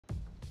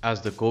As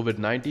the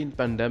COVID-19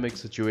 pandemic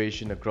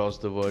situation across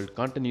the world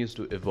continues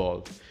to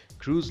evolve,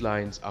 cruise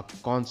lines are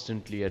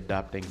constantly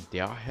adapting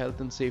their health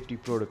and safety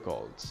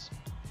protocols.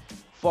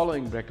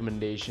 Following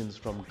recommendations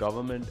from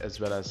government as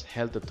well as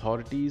health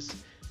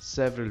authorities,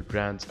 several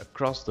brands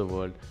across the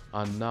world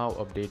are now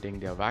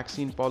updating their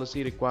vaccine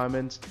policy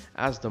requirements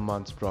as the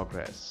months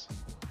progress.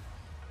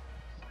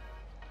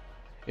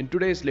 In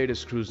today's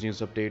latest cruise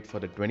news update for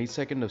the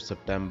 22nd of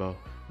September,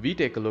 we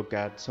take a look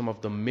at some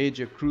of the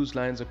major cruise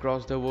lines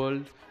across the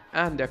world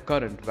and their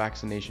current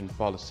vaccination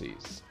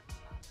policies.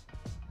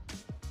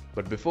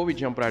 But before we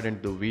jump right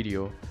into the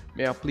video,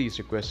 may I please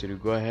request you to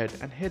go ahead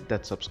and hit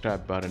that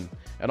subscribe button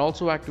and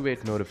also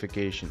activate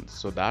notifications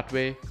so that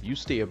way you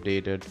stay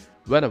updated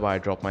whenever I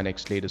drop my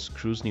next latest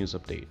cruise news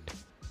update.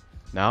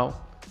 Now,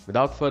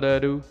 without further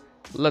ado,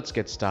 let's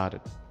get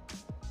started.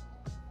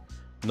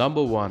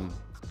 Number 1.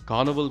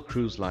 Carnival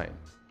Cruise Line.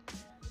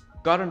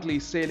 Currently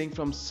sailing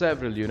from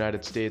several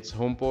United States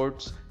home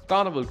ports,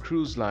 Carnival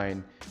Cruise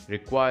Line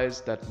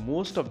requires that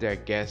most of their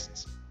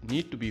guests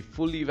need to be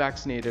fully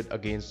vaccinated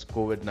against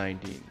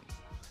COVID-19.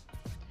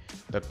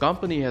 The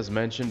company has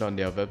mentioned on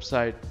their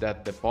website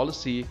that the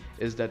policy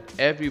is that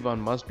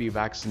everyone must be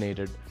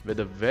vaccinated, with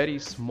a very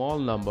small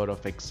number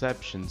of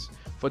exceptions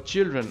for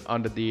children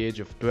under the age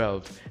of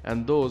 12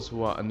 and those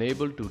who are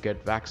unable to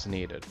get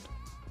vaccinated.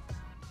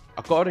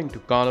 According to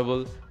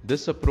Carnival,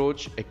 this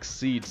approach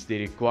exceeds the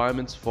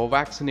requirements for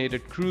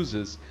vaccinated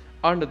cruises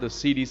under the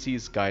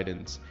CDC's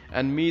guidance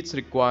and meets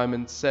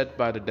requirements set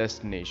by the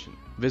destination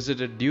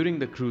visited during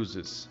the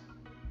cruises.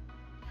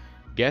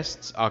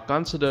 Guests are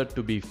considered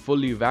to be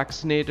fully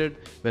vaccinated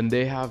when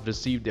they have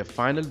received their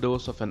final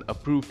dose of an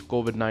approved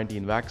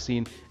COVID-19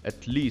 vaccine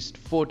at least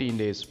 14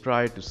 days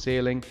prior to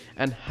sailing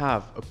and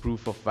have a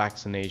proof of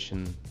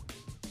vaccination.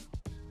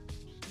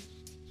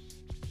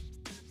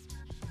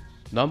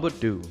 Number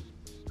 2.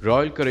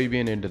 Royal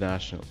Caribbean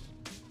International.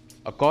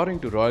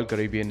 According to Royal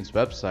Caribbean's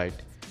website,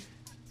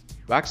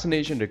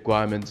 vaccination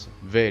requirements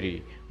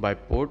vary by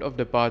port of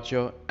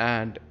departure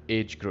and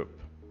age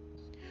group.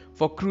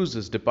 For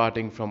cruises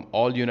departing from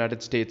all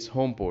United States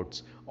home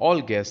ports,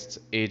 all guests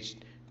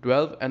aged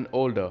 12 and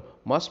older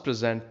must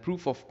present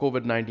proof of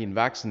COVID-19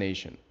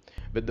 vaccination,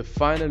 with the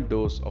final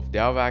dose of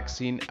their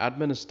vaccine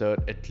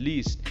administered at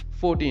least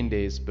 14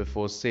 days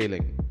before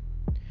sailing.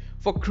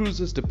 For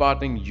cruises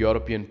departing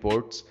European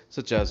ports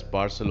such as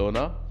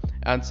Barcelona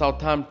and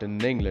Southampton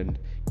in England,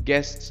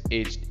 guests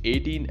aged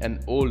 18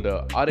 and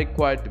older are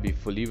required to be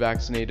fully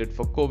vaccinated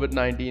for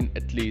COVID-19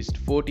 at least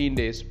 14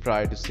 days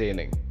prior to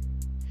sailing.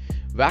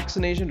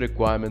 Vaccination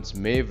requirements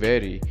may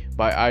vary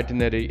by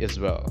itinerary as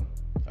well.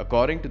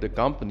 According to the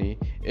company,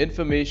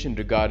 information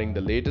regarding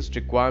the latest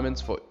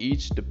requirements for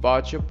each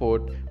departure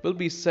port will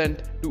be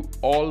sent to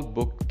all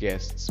booked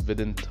guests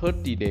within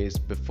 30 days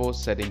before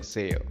setting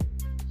sail.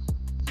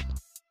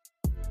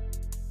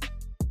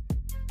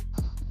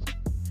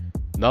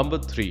 Number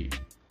 3.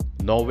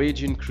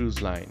 Norwegian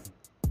Cruise Line.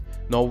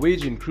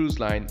 Norwegian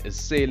Cruise Line is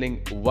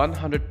sailing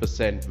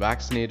 100%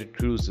 vaccinated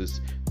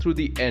cruises through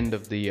the end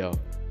of the year.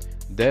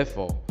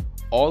 Therefore,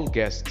 all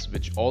guests,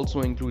 which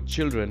also include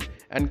children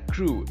and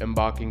crew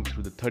embarking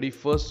through the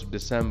 31st of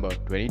December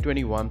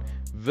 2021,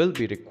 will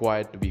be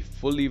required to be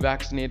fully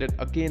vaccinated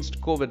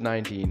against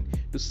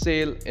COVID-19 to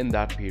sail in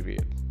that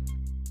period.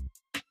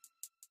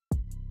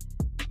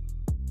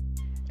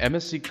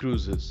 MSC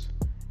Cruises.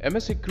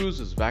 MSC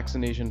Cruises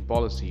vaccination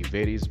policy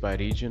varies by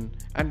region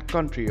and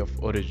country of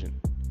origin.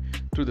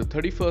 Through the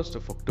 31st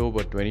of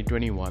October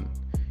 2021,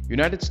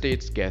 United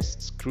States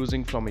guests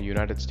cruising from a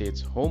United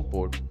States home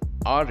port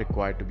are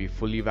required to be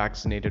fully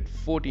vaccinated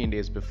 14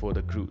 days before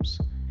the cruise.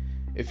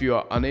 If you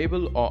are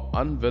unable or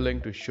unwilling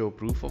to show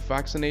proof of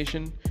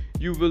vaccination,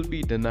 you will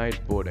be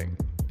denied boarding,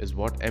 is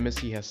what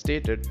MSC has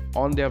stated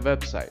on their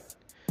website.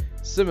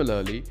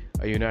 Similarly,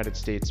 a United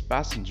States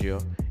passenger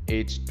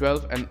aged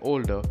 12 and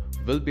older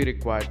will be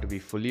required to be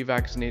fully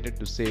vaccinated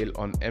to sail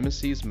on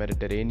MSC's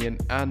Mediterranean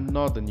and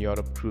Northern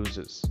Europe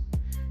cruises.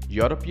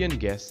 European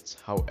guests,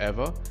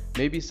 however,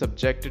 may be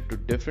subjected to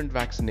different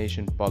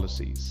vaccination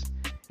policies.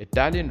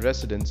 Italian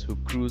residents who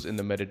cruise in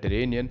the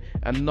Mediterranean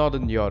and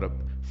Northern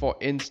Europe, for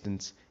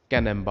instance,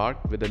 can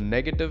embark with a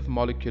negative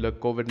molecular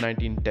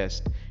COVID-19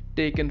 test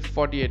taken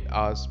 48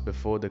 hours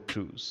before the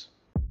cruise.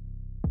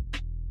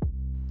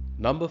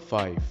 Number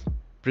 5.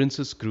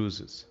 Princess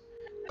Cruises.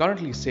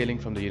 Currently sailing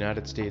from the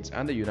United States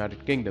and the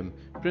United Kingdom,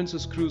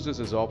 Princess Cruises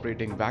is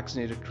operating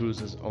vaccinated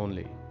cruises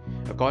only.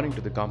 According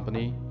to the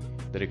company,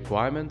 the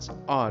requirements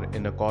are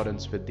in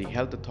accordance with the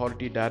health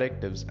authority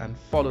directives and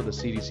follow the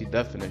CDC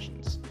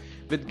definitions,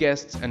 with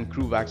guests and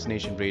crew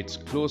vaccination rates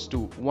close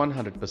to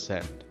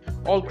 100%.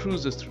 All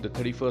cruises through the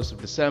 31st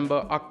of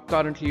December are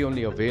currently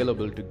only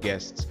available to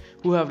guests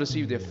who have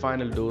received their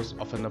final dose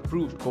of an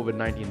approved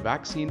COVID-19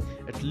 vaccine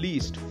at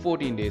least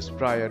 14 days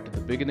prior to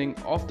the beginning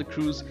of the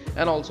cruise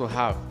and also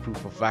have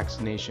proof of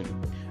vaccination.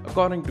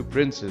 According to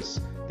Princess,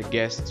 the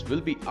guests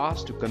will be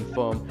asked to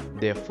confirm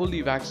they are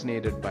fully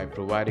vaccinated by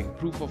providing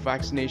proof of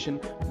vaccination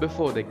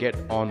before they get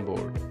on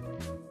board.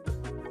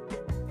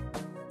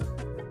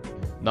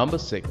 Number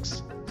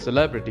 6.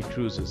 Celebrity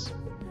Cruises.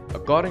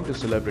 According to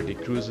Celebrity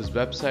Cruises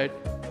website,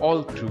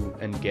 all crew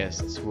and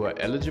guests who are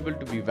eligible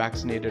to be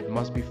vaccinated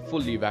must be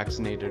fully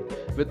vaccinated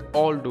with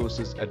all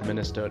doses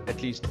administered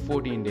at least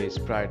 14 days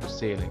prior to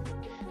sailing.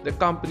 The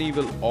company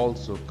will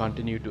also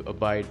continue to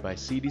abide by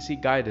CDC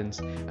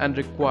guidance and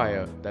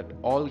require that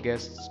all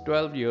guests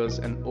 12 years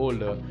and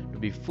older to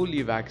be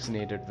fully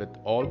vaccinated with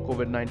all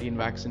COVID-19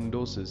 vaccine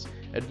doses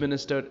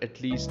administered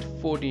at least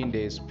 14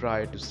 days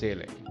prior to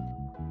sailing.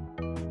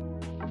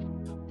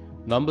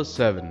 Number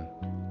 7.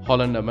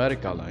 Holland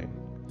America Line.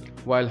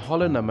 While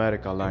Holland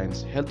America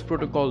Line's health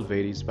protocol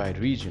varies by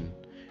region,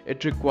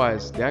 it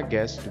requires their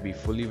guests to be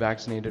fully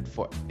vaccinated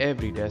for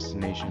every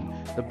destination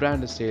the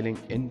brand is sailing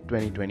in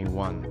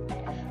 2021.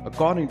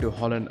 According to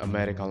Holland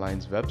America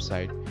Line's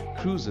website,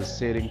 cruises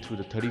sailing through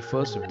the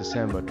 31st of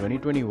December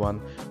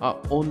 2021 are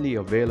only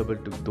available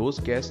to those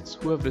guests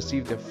who have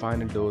received their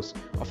final dose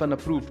of an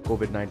approved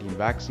COVID-19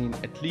 vaccine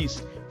at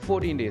least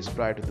 14 days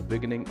prior to the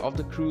beginning of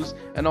the cruise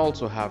and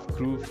also have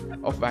proof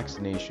of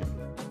vaccination.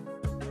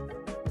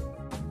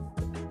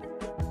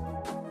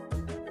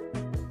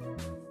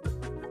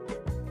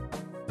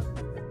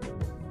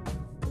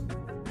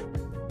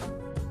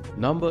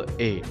 Number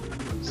 8.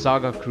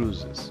 SAGA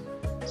Cruises.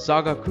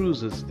 SAGA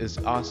Cruises is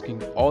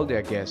asking all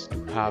their guests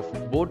to have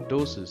both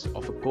doses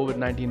of a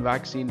COVID-19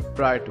 vaccine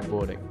prior to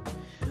boarding.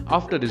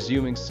 After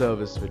resuming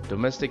service with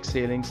domestic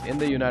sailings in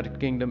the United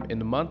Kingdom in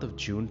the month of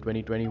June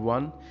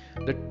 2021,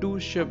 the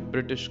two-ship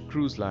British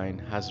cruise line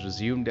has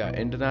resumed their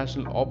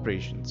international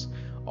operations,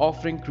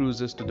 offering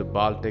cruises to the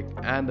Baltic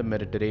and the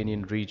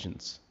Mediterranean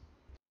regions.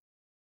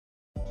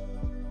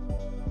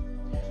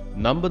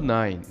 Number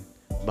 9.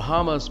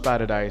 Bahamas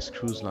Paradise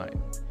Cruise Line.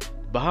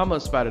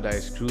 Bahamas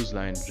Paradise Cruise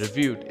Line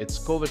reviewed its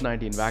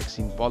COVID-19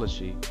 vaccine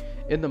policy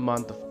in the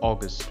month of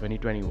August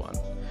 2021,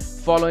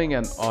 following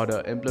an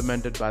order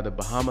implemented by the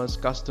Bahamas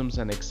Customs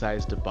and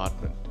Excise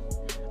Department.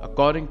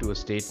 According to a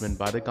statement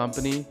by the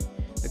company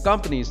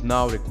is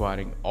now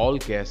requiring all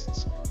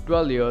guests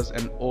 12 years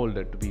and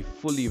older to be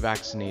fully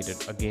vaccinated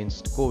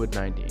against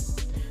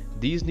COVID-19.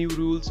 These new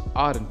rules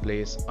are in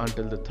place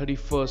until the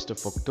 31st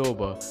of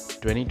October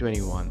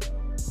 2021.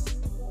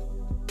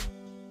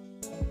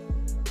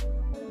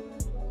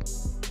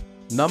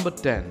 Number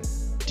 10.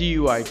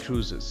 TUI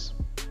Cruises.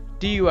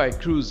 TUI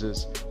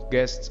Cruises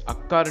guests are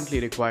currently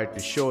required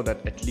to show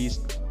at least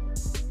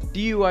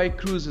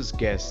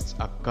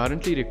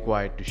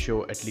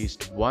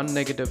one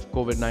negative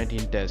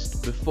COVID-19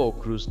 test before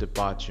cruise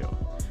departure.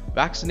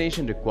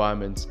 Vaccination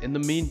requirements in the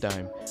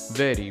meantime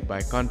vary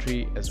by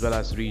country as well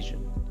as region.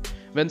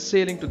 When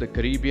sailing to the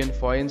Caribbean,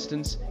 for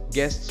instance,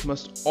 guests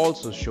must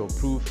also show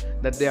proof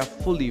that they are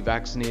fully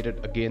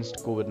vaccinated against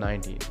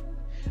COVID-19.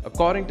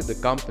 According to the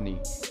company,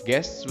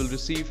 guests will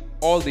receive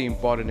all the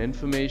important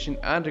information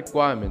and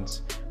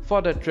requirements for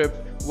their trip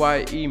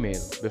via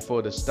email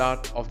before the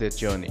start of their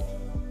journey.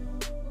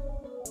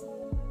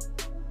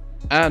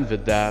 And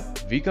with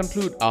that, we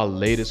conclude our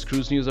latest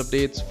cruise news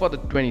updates for the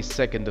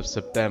 22nd of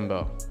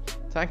September.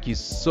 Thank you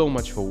so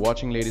much for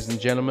watching, ladies and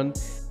gentlemen.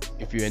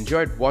 If you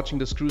enjoyed watching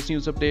this cruise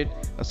news update,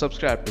 a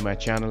subscribe to my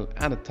channel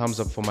and a thumbs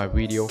up for my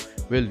video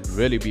will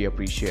really be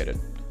appreciated.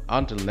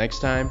 Until next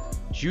time,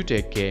 you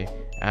take care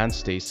and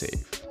stay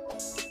safe.